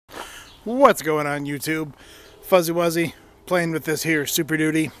What's going on YouTube? Fuzzy Wuzzy playing with this here Super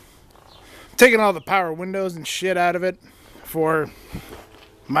Duty. Taking all the power windows and shit out of it for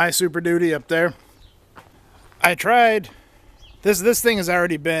my Super Duty up there. I tried, this thing has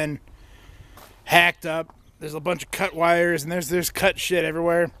already been hacked up. There's a bunch of cut wires and there's cut shit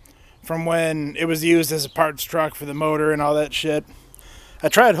everywhere from when it was used as a parts truck for the motor and all that shit. I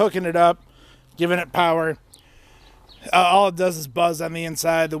tried hooking it up, giving it power. All it does is buzz on the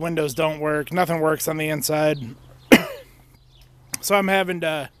inside. The windows don't work. Nothing works on the inside. So I'm having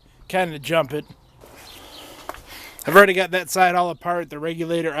to kind of jump it. I've already got that side all apart, the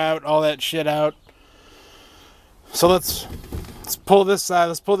regulator out, all that shit out. So let's pull this side,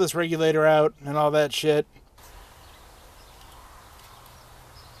 let's pull this regulator out and all that shit.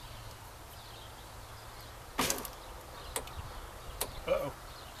 Uh-oh.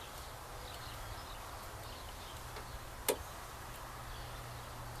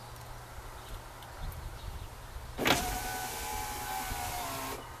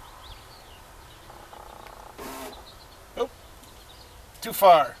 Oh, too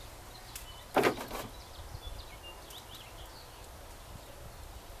far.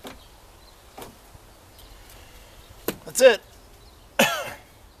 That's it.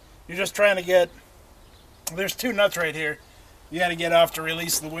 You're just trying to get, there's two nuts right here. You got to get off to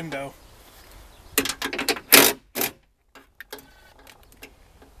release the window.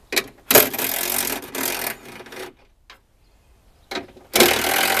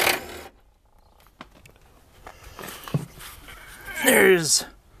 There's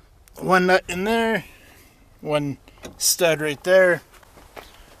one nut in there, one stud right there.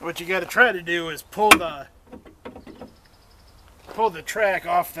 What you got to try to do is pull the track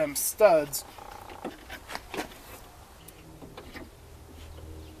off them studs.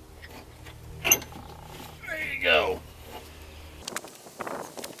 There you go.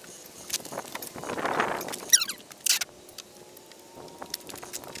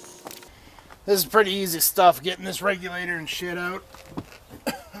 This is pretty easy stuff, getting this regulator and shit out.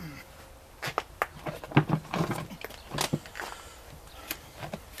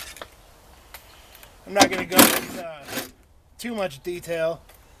 I'm not going to go into too much detail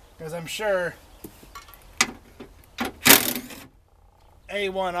because I'm sure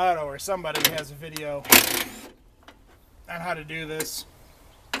A1 Auto or somebody has a video on how to do this.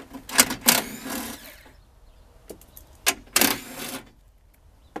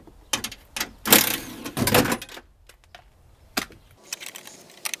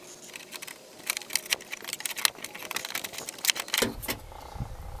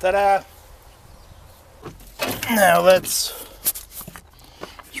 Ta-da! Now let's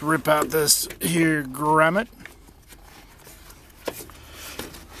rip out this here grommet.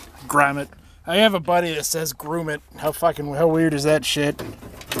 I have a buddy that says groom it. How weird is that shit?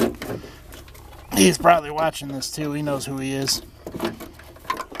 He's probably watching this too. He knows who he is.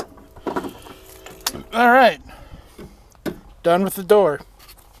 Alright. Done with the door.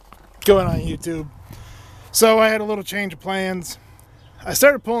 Going on YouTube. So I had a little change of plans. I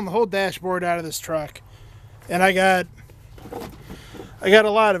started pulling the whole dashboard out of this truck. And I got a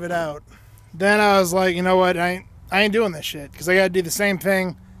lot of it out. Then I was like, you know what? I ain't doing this shit because I got to do the same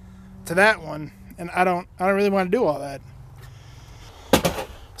thing to that one, and I don't really want to do all that.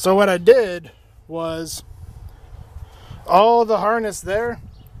 So what I did was all the harness there,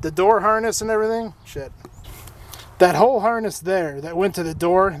 the door harness and everything, shit. That whole harness there that went to the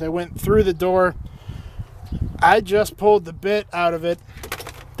door, that went through the door, I just pulled the bit out of it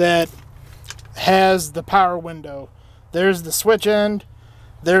that has the power window. There's the switch end,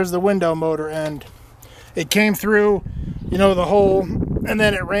 there's the window motor end. It came through, you know, the hole, and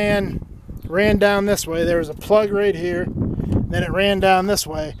then it ran down this way. There was a plug right here, then it ran down this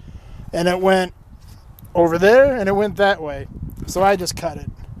way, and it went over there, and it went that way. So I just cut it.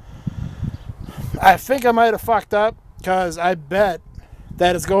 I think I might have fucked up, because I bet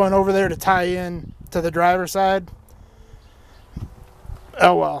that it's going over there to tie in to the driver's side.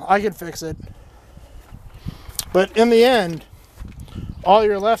 Oh well, I can fix it. But in the end, all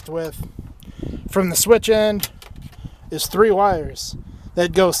you're left with from the switch end is 3 wires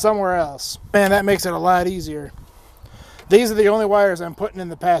that go somewhere else. Man, that makes it a lot easier. These are the only wires I'm putting in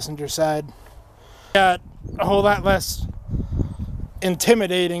the passenger side. Got a whole lot less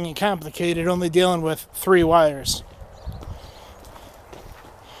intimidating and complicated, only dealing with 3 wires.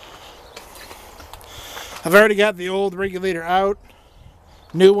 I've already got the old regulator out.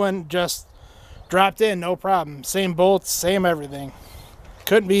 New one just dropped in, no problem. Same bolts, same everything.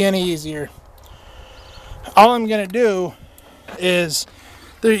 Couldn't be any easier. All I'm going to do is,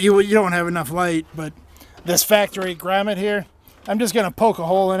 you don't have enough light, but this factory grommet here, I'm just going to poke a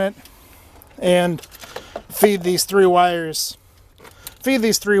hole in it and feed these three wires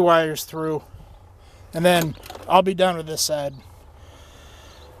through, and then I'll be done with this side.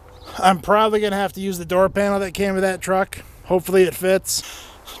 I'm probably gonna have to use the door panel that came with that truck. Hopefully it fits.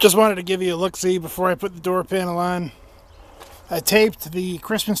 Just wanted to give you a look-see before I put the door panel on. I taped the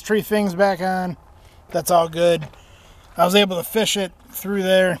Christmas tree things back on. That's all good. I was able to fish it through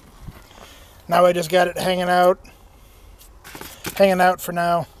there. Now I just got it hanging out for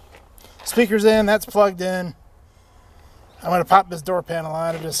now. Speaker's in, that's plugged in. I'm gonna pop this door panel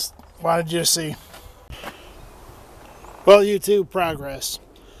on. I just wanted you to see. Well, YouTube, progress.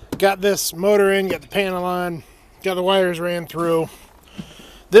 Got this motor in, got the panel on, got the wires ran through.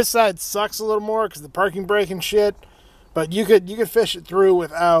 This side sucks a little more because the parking brake and shit, but you could fish it through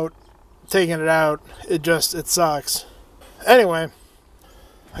without taking it out. It sucks. Anyway,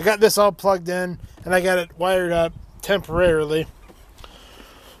 I got this all plugged in and I got it wired up temporarily.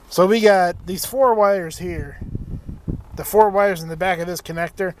 So we got these 4 wires here. The 4 wires in the back of this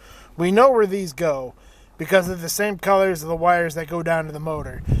connector. We know where these go because they're the same colors as the wires that go down to the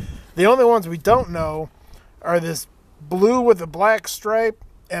motor. The only ones we don't know are this blue with a black stripe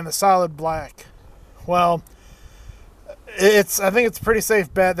and the solid black. Well, I think it's a pretty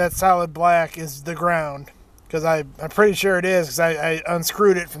safe bet that solid black is the ground, because I'm pretty sure it is, because I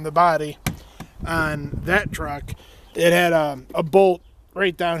unscrewed it from the body on that truck. It had a bolt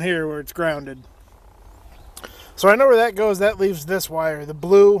right down here where it's grounded. So I know where that goes. That leaves this wire, the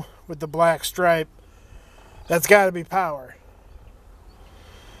blue with the black stripe. That's got to be power.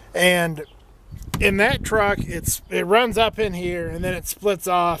 And in that truck, it runs up in here and then it splits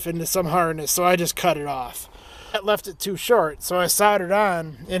off into some harness, so I just cut it off. That left it too short, so I soldered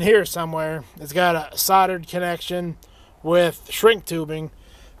on in here somewhere. It's got a soldered connection with shrink tubing.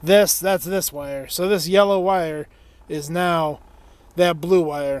 That's this wire. So this yellow wire is now that blue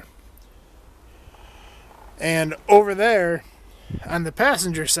wire. And over there on the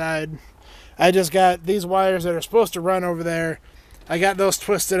passenger side, I just got these wires that are supposed to run over there. I got those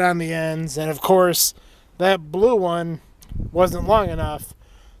twisted on the ends, and of course that blue one wasn't long enough,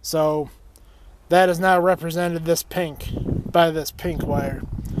 so that is now represented this pink by this pink wire.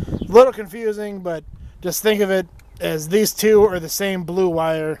 A little confusing, but just think of it as these two are the same blue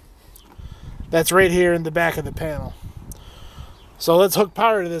wire that's right here in the back of the panel. So let's hook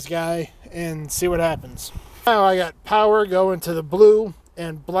power to this guy and see what happens. Now I got power going to the blue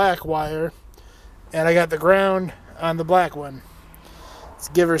and black wire, and I got the ground on the black one. Let's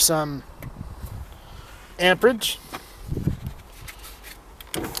give her some amperage.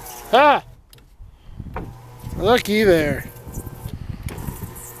 Ah! Looky there.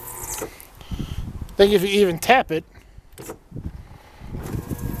 I think if you even tap it,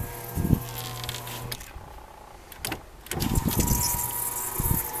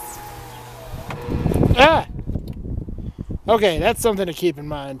 ah! Okay, that's something to keep in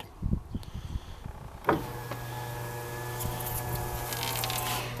mind.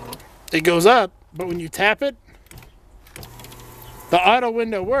 It goes up, but when you tap it, the auto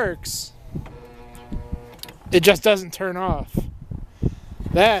window works. It just doesn't turn off.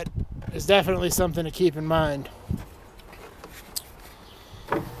 That is definitely something to keep in mind.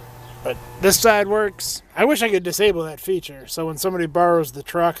 But this side works. I wish I could disable that feature, so when somebody borrows the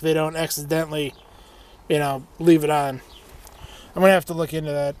truck, they don't accidentally, leave it on. I'm gonna have to look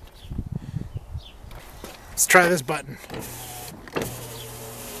into that. Let's try this button.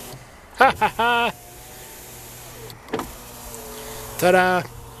 Ha ha ha! Ta-da!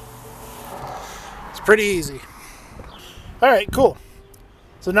 It's pretty easy. Alright, cool.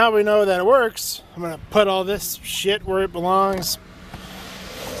 So now we know that it works. I'm gonna put all this shit where it belongs.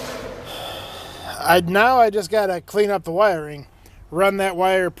 I just gotta clean up the wiring. Run that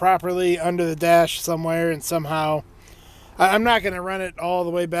wire properly under the dash somewhere, and somehow I'm not gonna run it all the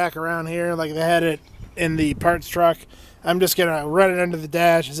way back around here like they had it in the parts truck. I'm just gonna run it under the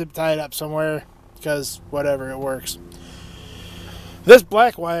dash, zip tie it up somewhere, because whatever, it works. This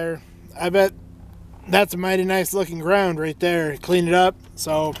black wire, I bet that's a mighty nice looking ground right there. Clean it up.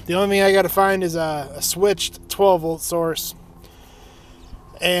 So the only thing I gotta find is a switched 12-volt source.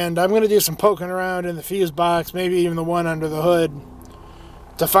 And I'm gonna do some poking around in the fuse box, maybe even the one under the hood,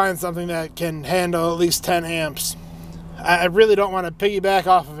 to find something that can handle at least 10 amps. I really don't want to piggyback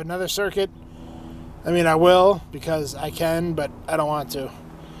off of another circuit. I mean, I will, because I can, but I don't want to.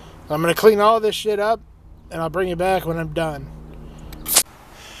 I'm going to clean all of this shit up, and I'll bring you back when I'm done.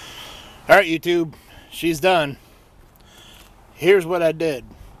 Alright, YouTube. She's done. Here's what I did.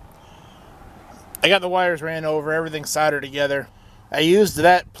 I got the wires ran over, everything soldered together. I used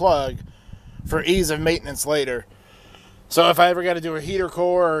that plug for ease of maintenance later. So if I ever got to do a heater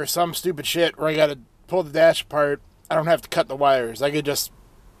core or some stupid shit where I got to pull the dash apart, I don't have to cut the wires. I could just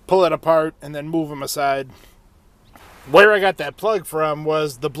pull it apart and then move them aside. Where I got that plug from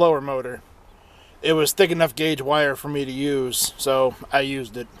was the blower motor. It was thick enough gauge wire for me to use, so I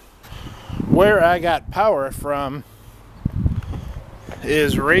used it. Where I got power from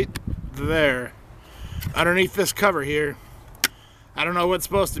is right there. Underneath this cover here. I don't know what's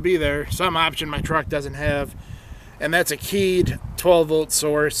supposed to be there. Some option my truck doesn't have. And that's a keyed 12 volt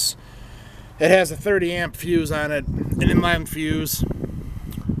source. It has a 30 amp fuse on it, an inline fuse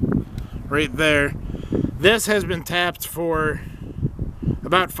right there. This has been tapped for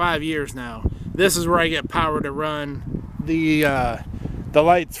about 5 years now. This is where I get power to run the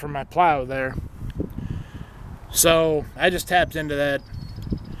lights from my plow there. So I just tapped into that.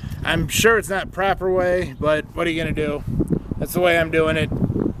 I'm sure it's not proper way, but what are you gonna do? That's the way I'm doing it.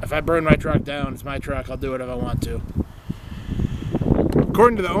 If I burn my truck down, it's my truck. I'll do it if I want to.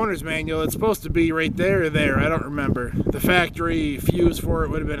 According to the owner's manual, it's supposed to be right there or there. I don't remember. The factory fuse for it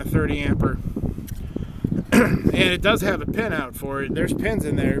would have been a 30 amper. And it does have a pin out for it. There's pins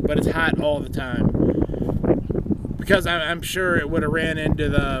in there, but it's hot all the time. Because I'm sure it would have ran into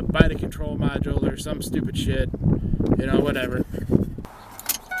the body control module or some stupid shit. You know, whatever.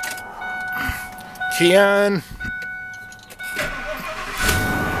 Key on.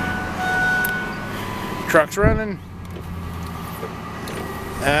 Truck's running.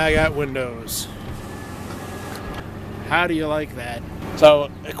 I got windows. How do you like that? So,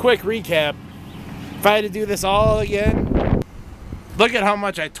 a quick recap. If I had to do this all again, look at how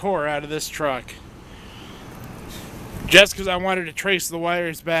much I tore out of this truck. Just because I wanted to trace the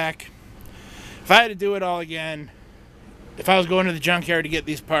wires back. If I had to do it all again, if I was going to the junkyard to get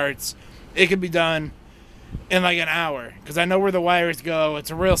these parts, it could be done in like an hour. Because I know where the wires go.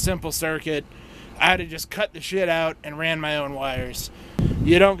 It's a real simple circuit. I had to just cut the shit out and ran my own wires.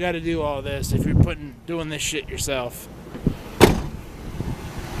 You don't got to do all this if you're doing this shit yourself.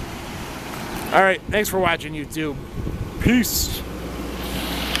 Alright, thanks for watching, YouTube. Peace.